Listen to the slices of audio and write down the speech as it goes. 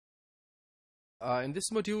In this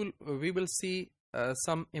module, we will see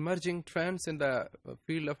some emerging trends in the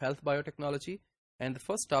field of health biotechnology, and the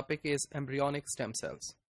first topic is embryonic stem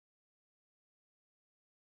cells.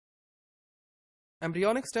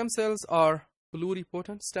 Embryonic stem cells are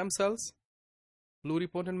pluripotent stem cells.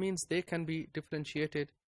 Pluripotent means they can be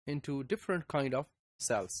differentiated into different kind of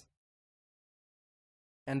cells,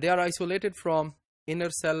 and they are isolated from inner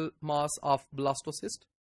cell mass of blastocyst.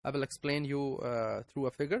 I will explain you through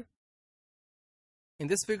a figure. In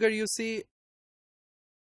this figure you see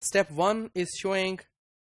step 1 is showing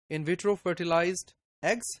in vitro fertilized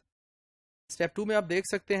eggs. Step 2 में आप देख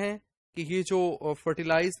सकते हैं कि ये जो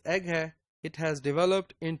fertilized egg है, it has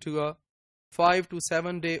developed into a 5 to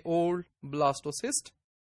 7 day old blastocyst.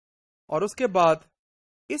 और उसके बाद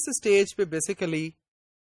इस स्टेज पे बेसिकली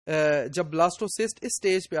जब ब्लास्टोसिस्ट इस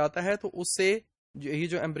स्टेज पे आता है तो उससे ये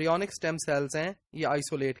जो एम्ब्रियोनिक स्टेम सेल्स हैं ये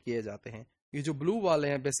आइसोलेट किए जाते हैं. ये जो ब्लू वाले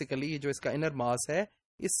हैं बेसिकली जो इसका इनर मास है,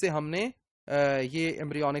 इससे हमने ये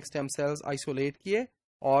एम्ब्रियोनिक स्टेम सेल्स आइसोलेट किए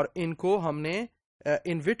और इनको हमने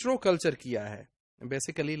इन विट्रो कल्चर किया है.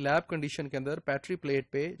 बेसिकली लैब कंडीशन के अंदर पैट्री प्लेट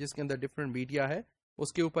पे जिसके अंदर डिफरेंट मीडिया है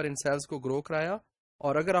उसके ऊपर इन सेल्स को ग्रो कराया,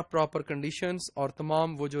 और अगर आप प्रॉपर कंडीशंस और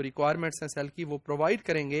तमाम वो जो रिक्वायरमेंट्स हैं सेल की वो प्रोवाइड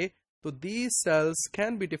करेंगे तो these cells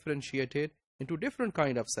can be differentiated into different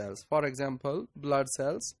kind of cells, for example blood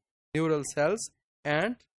cells, neural cells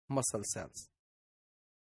and muscle cells.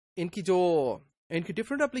 इनकी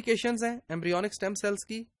different applications हैं embryonic stem cells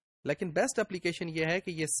की, लेकिन best application ये है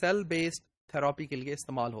कि ये cell based therapy के लिए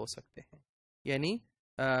इस्तेमाल हो सकते हैं. यानी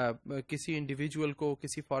किसी individual को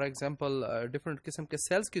किसी for example different किस्म के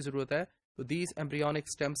cells की ज़रूरत है तो these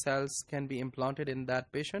embryonic stem cells can be implanted in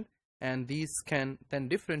that patient and these can then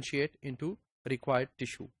differentiate into required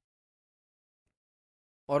tissue.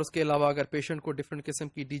 और उसके अलावा अगर पेशेंट को डिफरेंट किस्म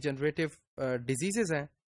की डिजेनरेटिव डिजीजेज हैं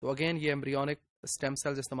तो अगेन ये एम्ब्रियोनिक स्टेम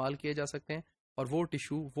सेल्स इस्तेमाल किए जा सकते हैं और वो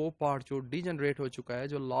टिश्यू वो पार्ट जो डिजेनरेट हो चुका है,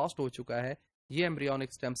 जो लॉस्ट हो चुका है, ये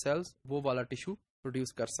एम्ब्रियोनिक स्टेम सेल्स वो वाला टिश्यू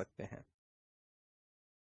प्रोड्यूस कर सकते हैं.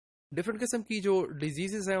 डिफरेंट किस्म की जो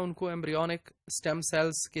डिजीजेज हैं उनको एम्ब्रियोनिक स्टेम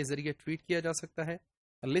सेल्स के जरिए ट्रीट किया जा सकता है.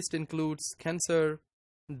 List includes cancer,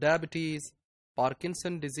 diabetes,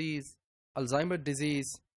 Parkinson disease, Alzheimer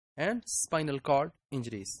disease and spinal cord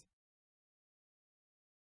injuries.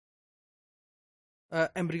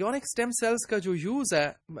 Embryonic stem cells का जो यूज है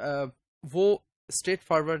वो स्ट्रेट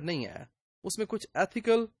फॉरवर्ड नहीं है, उसमें कुछ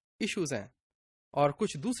एथिकल इश्यूज हैं और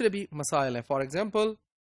कुछ दूसरे भी मसाइल हैं. For example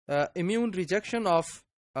immune rejection of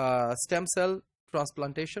stem cell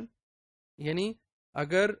transplantation, यानी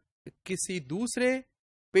अगर किसी दूसरे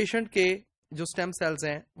पेशेंट के जो स्टेम सेल्स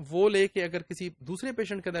हैं वो लेके अगर किसी दूसरे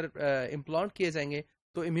पेशेंट के अंदर इम्प्लांट किए जाएंगे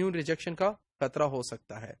तो इम्यून रिजेक्शन का खतरा हो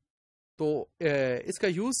सकता है. तो इसका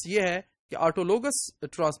यूज ये है कि ऑटोलोगस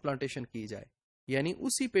ट्रांसप्लांटेशन की जाए, यानी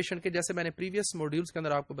उसी पेशेंट के, जैसे मैंने प्रीवियस मॉड्यूल्स के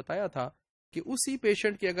अंदर आपको बताया था कि उसी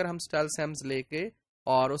पेशेंट के अगर हम स्टेम सेल्स लेके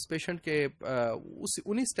और उस पेशेंट के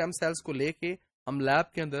उन्हीं स्टेम सेल्स को लेके हम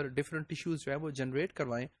लैब के अंदर डिफरेंट टिश्यूज जो है वो जनरेट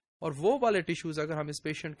करवाएं और वो वाले टिश्यूज अगर हम इस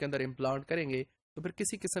पेशेंट के अंदर इम्प्लांट करेंगे तो फिर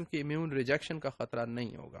किसी किस्म की इम्यून रिजेक्शन का खतरा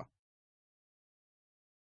नहीं होगा.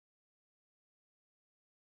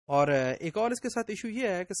 और एक और इसके साथ इशू ये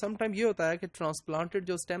है कि समटाइम ये होता है कि ट्रांसप्लांटेड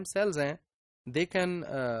जो स्टेम सेल्स हैं they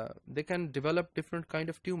can develop different kind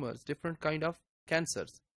of tumours, different kind of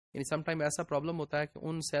cancers. यानी समटाइम ऐसा प्रॉब्लम होता है कि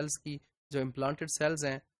उन सेल्स की जो इम्प्लांटेड सेल्स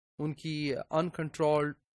हैं उनकी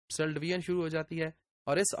अनकंट्रोल्ड सेल डिवीजन शुरू हो जाती है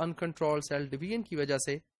और इस अनकंट्रोल्ड सेल डिवीजन की वजह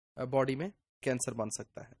से बॉडी में कैंसर बन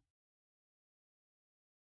सकता है.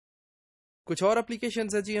 कुछ और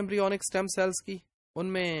एप्लीकेशंस है जी एम्ब्रियोनिक स्टेम सेल्स की.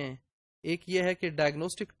 उनमें एक ये है कि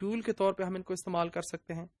डायग्नोस्टिक टूल के तौर पे हम इनको इस्तेमाल कर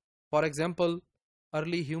सकते हैं. For example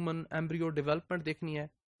early human embryo development देखनी है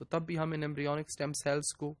तो तब भी हम इन एम्ब्रियोनिक स्टेम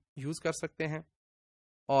सेल्स को यूज कर सकते हैं,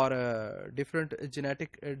 और डिफरेंट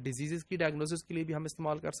जेनेटिक डिजीजेस की डायग्नोसिस के लिए भी हम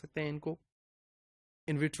इस्तेमाल कर सकते हैं इनको.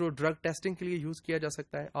 इन विट्रो ड्रग टेस्टिंग के लिए यूज किया जा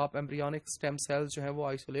सकता है. आप एम्ब्रियोनिक स्टेम सेल्स जो है वो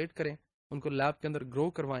आइसोलेट करें, उनको लैब के अंदर ग्रो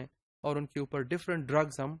करवाएं और उनके ऊपर डिफरेंट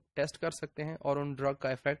ड्रग्स हम टेस्ट कर सकते हैं और उन ड्रग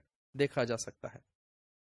का इफेक्ट देखा जा सकता है.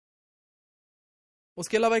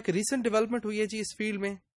 उसके अलावा एक रीसेंट डेवलपमेंट हुई है जी इस फील्ड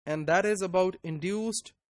में, and that is about induced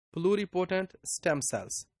pluripotent stem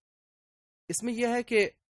cells. इसमें यह है कि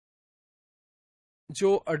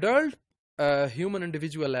जो अडल्ट ह्यूमन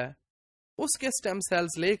इंडिविजुअल है उसके स्टेम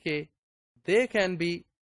सेल्स लेके they can be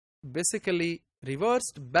basically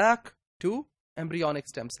reversed back to embryonic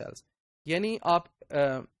stem cells. यानी आप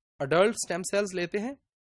अडल्ट स्टेम सेल्स लेते हैं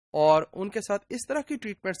और उनके साथ इस तरह की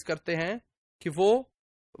ट्रीटमेंट्स करते हैं कि वो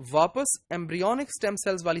वापस एम्ब्रियोनिक स्टेम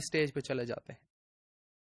सेल्स वाली स्टेज पे चले जाते हैं.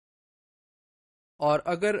 और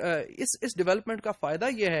अगर इस डेवलपमेंट का फायदा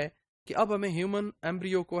यह है कि अब हमें ह्यूमन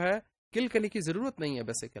एम्ब्रियो को है کل کرنے کی ضرورت نہیں ہے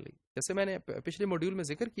بیسیکلی. جیسے میں نے پچھلے ماڈیول میں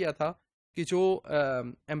ذکر کیا تھا کہ جو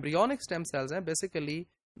ایمبریونک اسٹیم سیلز ہیں basically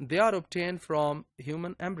they are obtained from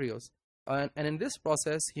human embryos and in this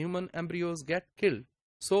process human embryos get killed.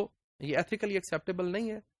 سو یہ ایتھیکلی ایکسیپٹیبل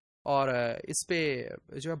نہیں ہے اور اس پہ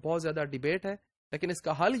جو ہے بہت زیادہ ڈیبیٹ ہے. لیکن اس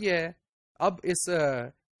کا حل یہ ہے, اب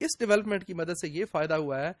اس ڈیولپمنٹ کی مدد سے یہ فائدہ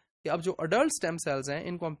ہوا ہے کہ اب جو اڈلٹ اسٹیم سیلز ہیں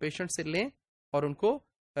ان کو ہم پیشنٹ سے لیں اور ان کو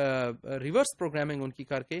ریورس پروگرامنگ ان کی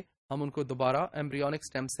کر کے ہم ان کو دوبارہ ایمبریونک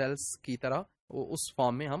اسٹیم سیلز کی طرح اس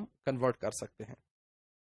فارم میں ہم کنورٹ کر سکتے ہیں.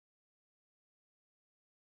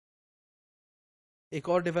 ایک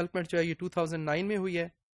اور ڈیولپمنٹ جو ہے یہ 2009 میں ہوئی ہے.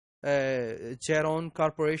 جیرون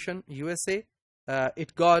corporation USA,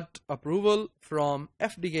 it got approval from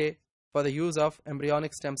FDA for the use of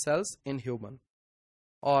embryonic stem cells in human.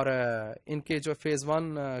 اور ان کے جو phase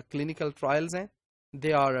 1 clinical trials ہیں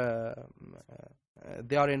they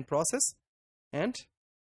are in process, and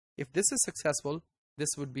if this is successful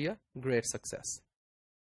this would be a great success.